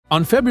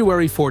On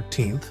February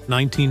 14,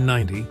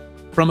 1990,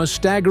 from a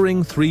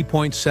staggering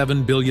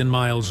 3.7 billion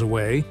miles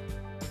away,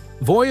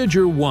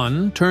 Voyager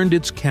 1 turned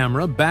its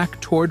camera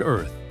back toward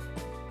Earth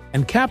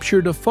and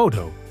captured a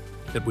photo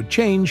that would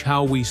change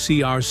how we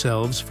see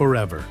ourselves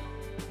forever.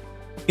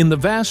 In the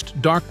vast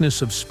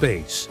darkness of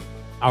space,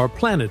 our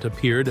planet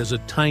appeared as a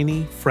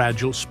tiny,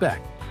 fragile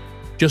speck,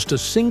 just a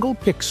single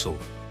pixel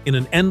in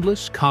an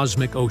endless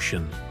cosmic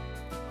ocean.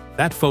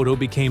 That photo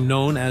became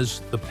known as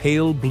the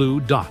pale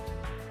blue dot.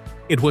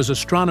 It was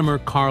astronomer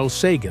Carl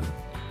Sagan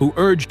who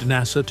urged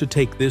NASA to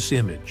take this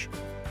image.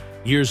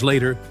 Years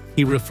later,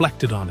 he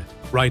reflected on it,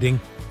 writing,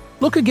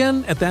 "Look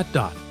again at that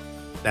dot.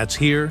 That's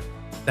here,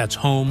 that's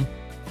home,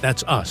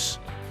 that's us."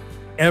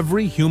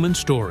 Every human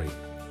story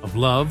of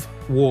love,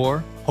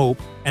 war,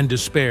 hope, and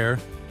despair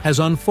has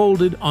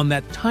unfolded on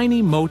that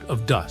tiny mote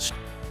of dust,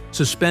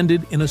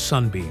 suspended in a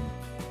sunbeam.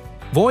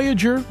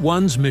 Voyager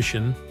 1's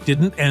mission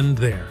didn't end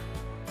there.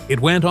 It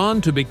went on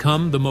to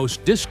become the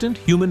most distant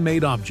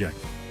human-made object,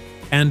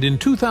 and in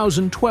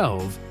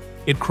 2012,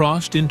 it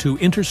crossed into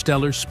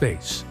interstellar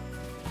space.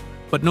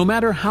 But no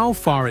matter how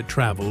far it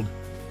traveled,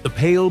 the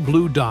pale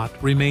blue dot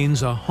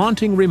remains a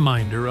haunting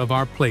reminder of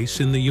our place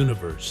in the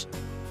universe.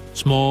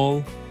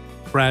 Small,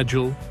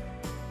 fragile,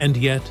 and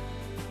yet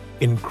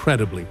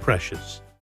incredibly precious.